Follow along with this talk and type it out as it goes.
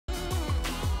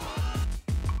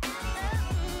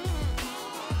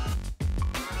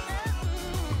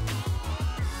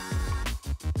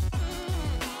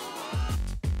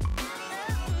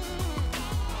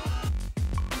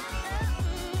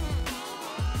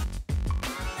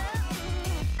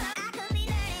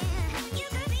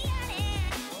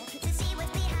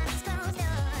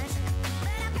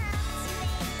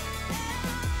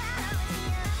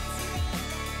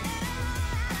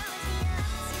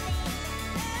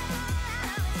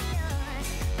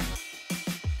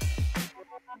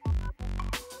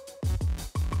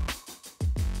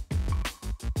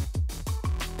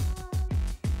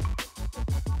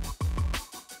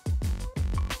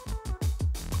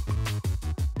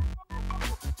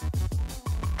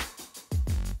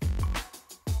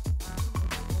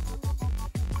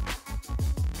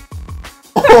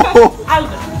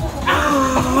Albert.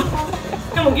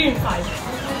 Come on, give him 5.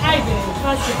 I did it.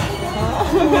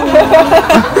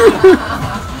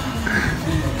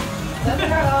 That's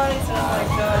her eyes. Oh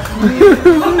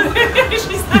my god.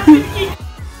 She's not thinking.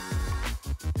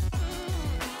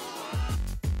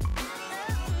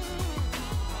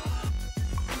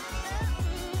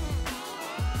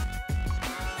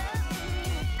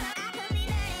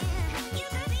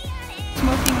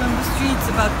 Smoking on the streets,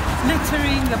 about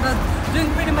littering, about doing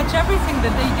pretty much everything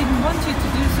that they didn't want you to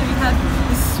do. So you had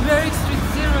this very strict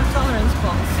zero tolerance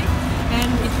policy,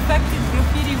 and it affected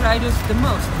graffiti writers the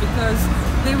most because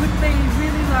they would pay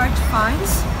really large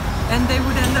fines and they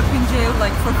would end up in jail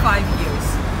like for 5 years,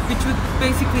 which would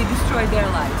basically destroy their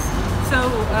lives. So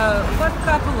what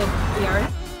couple of the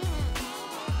artists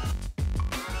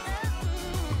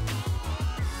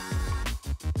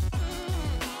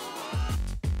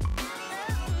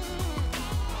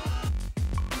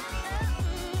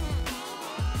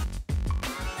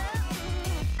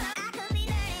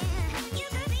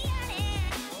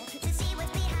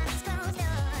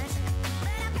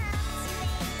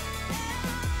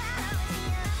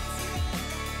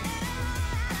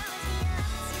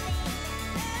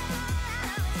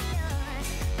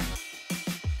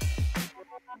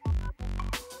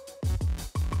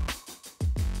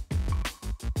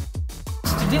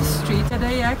this street,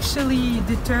 they actually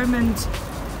determined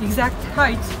exact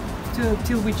height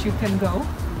till which you can go.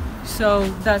 So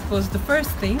that was the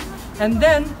first thing, and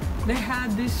then they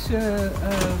had this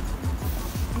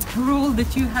rule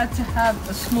that you had to have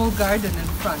a small garden in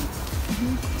front.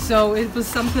 So it was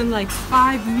something like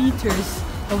 5 meters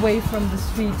away from the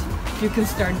street you can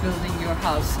start building your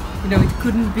house. You know, it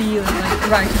couldn't be like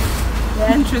right, the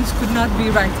entrance could not be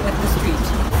right at the street.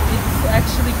 It's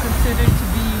actually considered to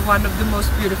be one of the most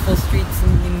beautiful streets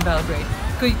in Belgrade,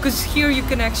 because here you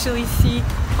can actually see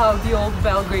how the old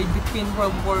Belgrade between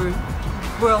world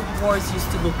wars used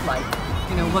to look like.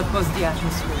 You know, what was the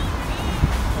atmosphere.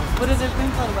 What does it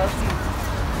mean for wealthy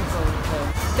people?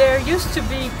 There used to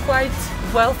be quite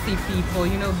wealthy people,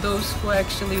 you know, those who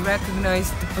actually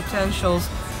recognized the potentials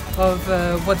of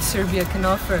what Serbia can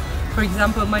offer. For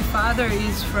example, my father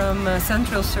is from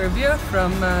central Serbia,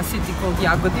 from a city called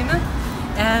Jagodina,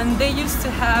 and they used to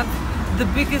have the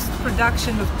biggest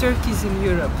production of turkeys in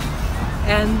Europe.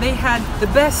 And they had the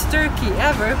best turkey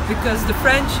ever because the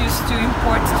French used to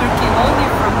import turkey only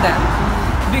from them.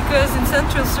 Because in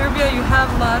central Serbia you have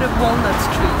a lot of walnut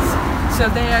trees. So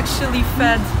they actually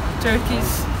fed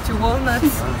turkeys to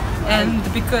walnuts, and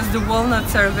because the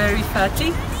walnuts are very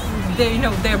fatty, they, you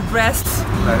know, their breasts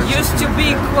used to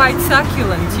be quite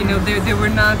succulent, you know, they were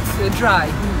not dry.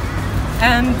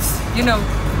 And, you know,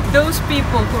 those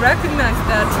people who recognize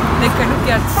that, they kind of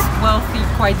get wealthy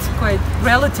quite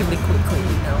relatively quickly,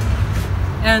 you know.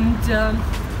 And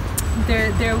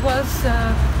there was,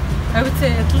 I would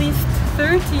say, at least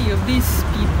 30 of these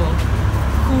people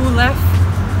who left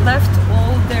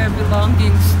all their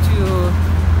belongings to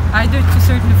either to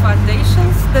certain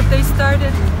foundations that they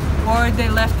started, or they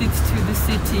left it to the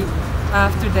city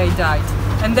after they died.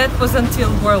 And that was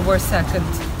until World War II.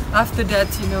 After that,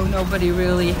 you know, nobody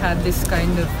really had this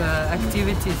kind of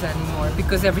activities anymore,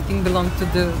 because everything belonged to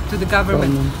the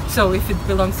government. So if it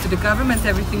belongs to the government,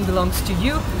 everything belongs to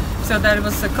you. So that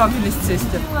was a communist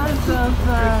system. He was of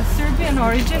Serbian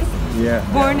origin,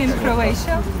 born in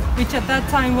Croatia, which at that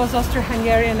time was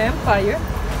Austro-Hungarian Empire.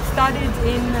 Studied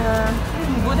in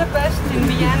Budapest, in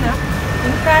Vienna,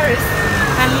 in Paris,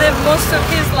 and lived most of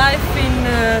his life in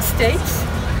States.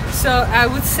 So I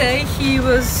would say he's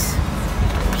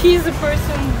a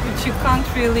person which you can't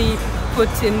really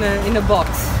put in a box.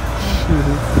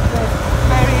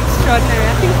 Very extraordinary.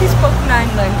 I think he spoke 9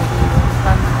 languages, if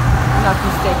I'm not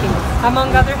mistaken.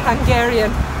 Among other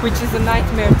Hungarian, which is a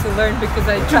nightmare to learn because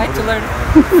I tried to learn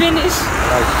Finnish.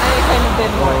 I kind of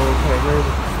didn't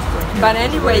work. But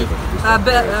anyway,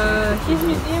 his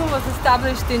museum was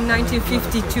established in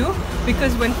 1952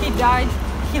 because when he died,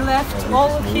 he left all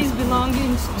of his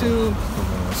belongings to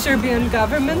Serbian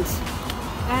government.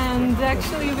 And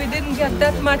actually we didn't get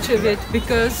that much of it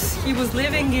because he was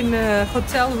living in a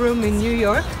hotel room in New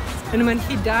York, and when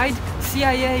he died,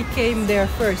 CIA came there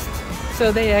first.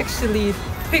 So they actually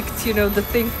picked, you know, the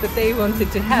things that they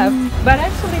wanted to have. But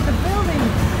actually the building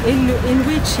in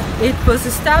which it was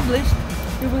established,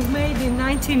 it was made in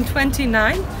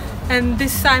 1929, and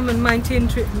this Simon might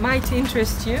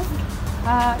interest you.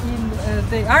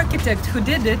 The architect who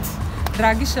did it,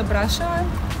 Dragiša Brašovan,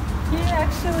 he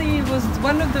actually was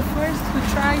one of the first who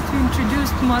tried to introduce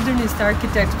modernist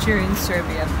architecture in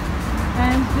Serbia.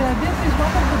 And this is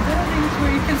one of the buildings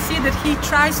where you can see that he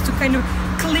tries to kind of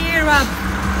clear up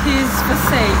his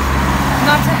facade,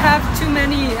 not to have too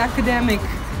many academic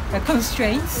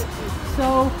constraints.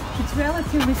 So it's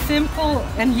relatively simple,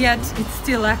 and yet it's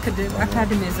still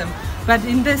academism. But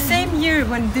in the same year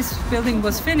when this building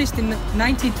was finished, in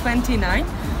 1929,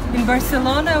 in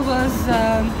Barcelona was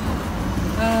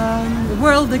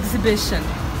World Exhibition.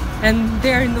 And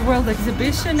there in the World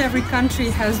Exhibition, every country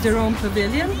has their own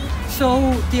pavilion.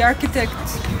 So the architect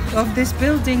of this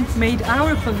building made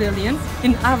our pavilion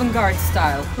in avant-garde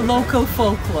style, local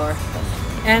folklore.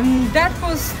 And that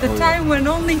was the time when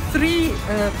only 3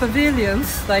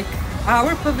 pavilions, like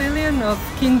our pavilion of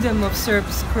Kingdom of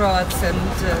Serbs, Croats and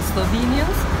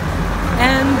Slovenians,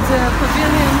 and a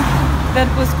pavilion that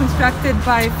was constructed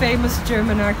by famous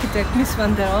German architect Mies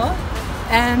van der Rohe,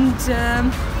 and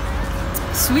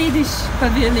Swedish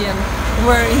pavilion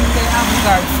were in the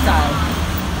avant-garde style.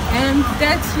 And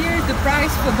that year the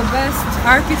prize for the best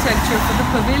architecture for the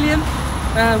pavilion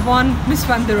won Mies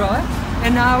van der Rohe.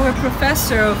 And our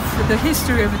professor of the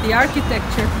history of the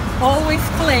architecture always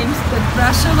claims that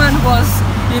Rashomon was,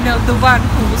 you know, the one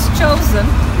who was chosen,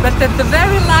 but at the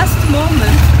very last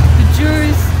moment,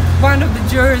 one of the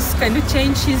jurors kind of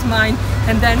changed his mind,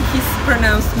 and then he's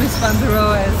pronounced Mies van der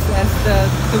Rohe as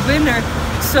the winner.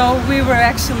 So we were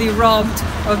actually robbed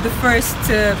of the first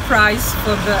prize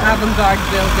for the avant-garde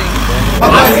building.